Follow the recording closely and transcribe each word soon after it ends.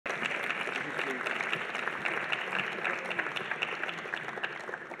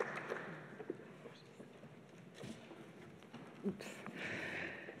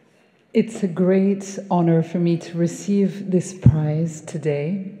It's a great honor for me to receive this prize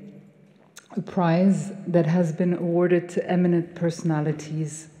today, a prize that has been awarded to eminent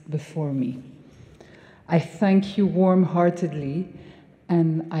personalities before me. I thank you warm-heartedly,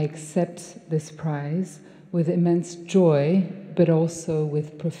 and I accept this prize with immense joy, but also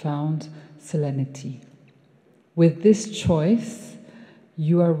with profound solemnity. With this choice,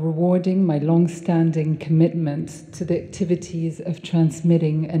 you are rewarding my long-standing commitment to the activities of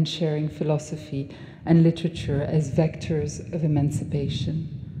transmitting and sharing philosophy and literature as vectors of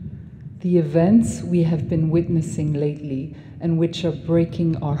emancipation. The events we have been witnessing lately, and which are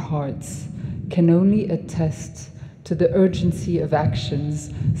breaking our hearts, can only attest to the urgency of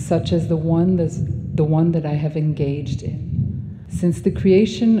actions such as the one that I have engaged in. Since the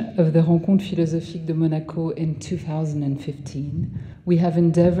creation of the Rencontre philosophique de Monaco in 2015, we have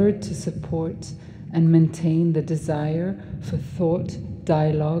endeavored to support and maintain the desire for thought,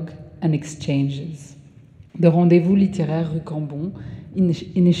 dialogue, and exchanges. The Rendezvous littéraire Rue Cambon,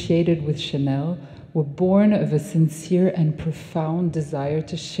 initiated with Chanel, were born of a sincere and profound desire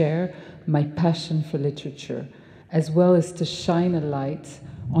to share my passion for literature, as well as to shine a light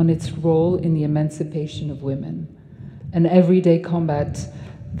on its role in the emancipation of women. An everyday combat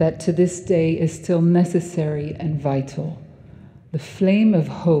that to this day is still necessary and vital. The flame of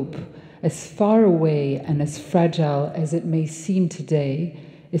hope, as far away and as fragile as it may seem today,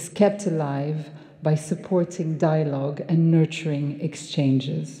 is kept alive by supporting dialogue and nurturing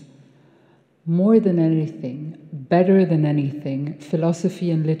exchanges. More than anything, better than anything,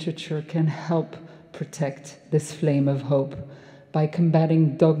 philosophy and literature can help protect this flame of hope by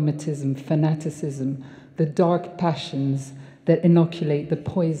combating dogmatism, fanaticism, the dark passions that inoculate the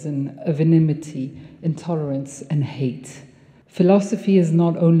poison of enmity, intolerance, and hate. Philosophy is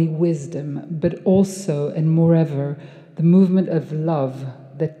not only wisdom, but also, and moreover, the movement of love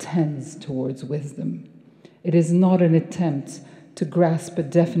that tends towards wisdom. It is not an attempt to grasp a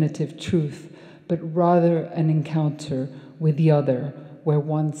definitive truth, but rather an encounter with the other, where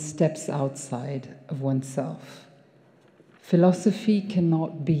one steps outside of oneself. Philosophy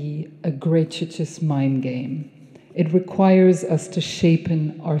cannot be a gratuitous mind game. It requires us to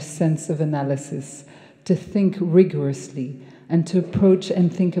shapen our sense of analysis, to think rigorously, and to approach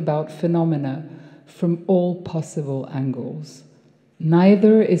and think about phenomena from all possible angles.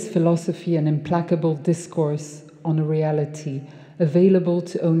 Neither is philosophy an implacable discourse on a reality available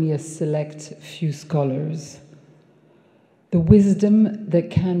to only a select few scholars. The wisdom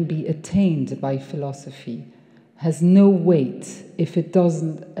that can be attained by philosophy has no weight if it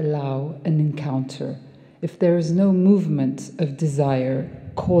doesn't allow an encounter, if there is no movement of desire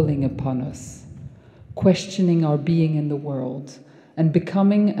calling upon us, questioning our being in the world, and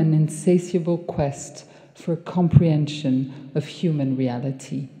becoming an insatiable quest for comprehension of human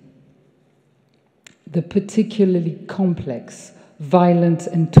reality. The particularly complex, violent,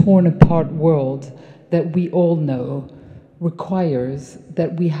 and torn apart world that we all know requires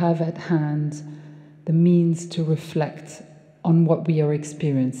that we have at hand the means to reflect on what we are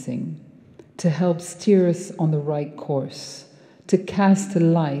experiencing, to help steer us on the right course, to cast a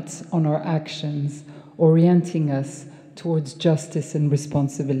light on our actions, orienting us towards justice and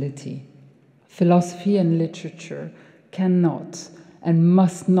responsibility. Philosophy and literature cannot and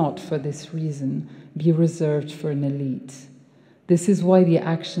must not, for this reason, be reserved for an elite. This is why the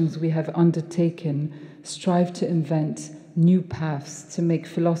actions we have undertaken strive to invent new paths to make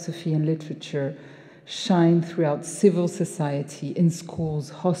philosophy and literature shine throughout civil society, in schools,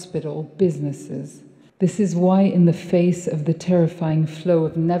 hospitals, businesses. This is why, in the face of the terrifying flow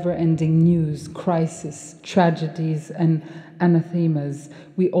of never-ending news, crisis, tragedies, and anathemas,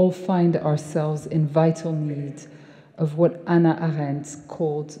 we all find ourselves in vital need of what Hannah Arendt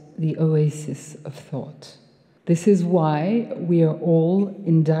called the oasis of thought. This is why we are all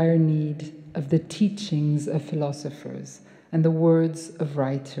in dire need of the teachings of philosophers and the words of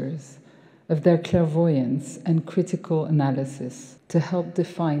writers, of their clairvoyance and critical analysis to help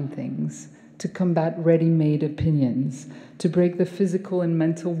define things, to combat ready-made opinions, to break the physical and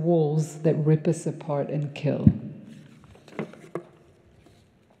mental walls that rip us apart and kill.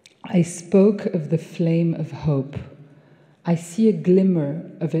 I spoke of the flame of hope. I see a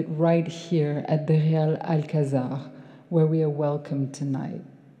glimmer of it right here at the Real Alcázar, where we are welcomed tonight.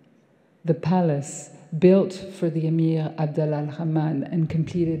 The palace, built for the Emir Abdallah al-Rahman and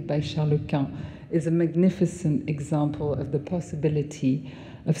completed by Charlotte Casiraghi, is a magnificent example of the possibility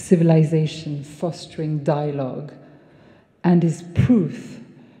of civilization fostering dialogue, and is proof,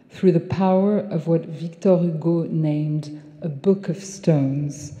 through the power of what Victor Hugo named a book of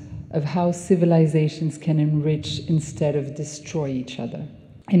stones, of how civilizations can enrich instead of destroy each other.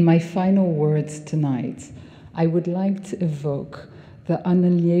 In my final words tonight, I would like to evoke the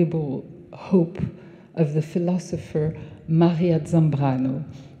unalienable hope of the philosopher Maria Zambrano,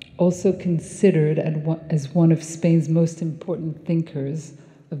 also considered as one of Spain's most important thinkers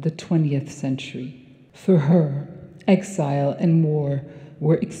of the 20th century. For her, exile and war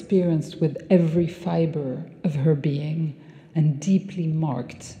were experienced with every fiber of her being and deeply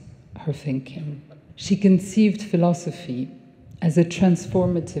marked her thinking. She conceived philosophy as a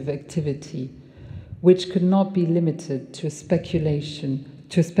transformative activity which could not be limited to a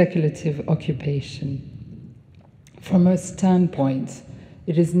speculative occupation. From her standpoint,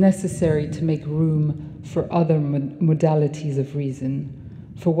 it is necessary to make room for other modalities of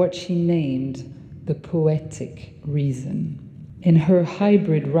reason, for what she named the poetic reason. In her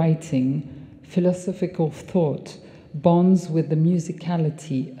hybrid writing, philosophical thought bonds with the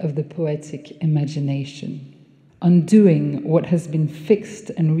musicality of the poetic imagination, undoing what has been fixed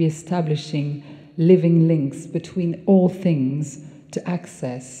and re-establishing living links between all things to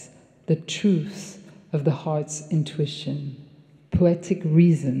access the truths of the heart's intuition. Poetic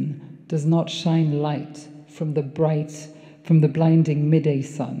reason does not shine light from the blinding midday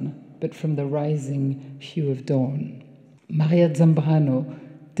sun, but from the rising hue of dawn. Maria Zambrano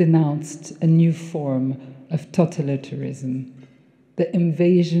denounced a new form of totalitarianism, the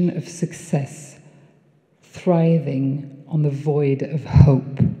invasion of success, thriving on the void of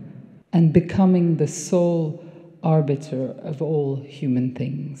hope, and becoming the sole arbiter of all human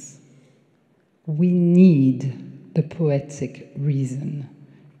things. We need the poetic reason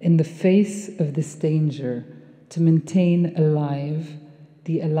in the face of this danger to maintain alive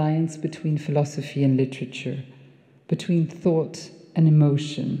the alliance between philosophy and literature, between thought and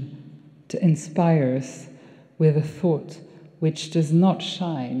emotion, to inspire us with a thought which does not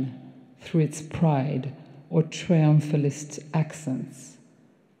shine through its pride or triumphalist accents,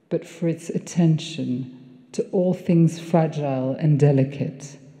 but for its attention to all things fragile and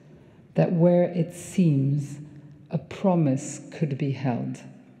delicate, that where it seems a promise could be held.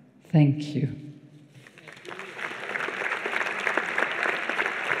 Thank you.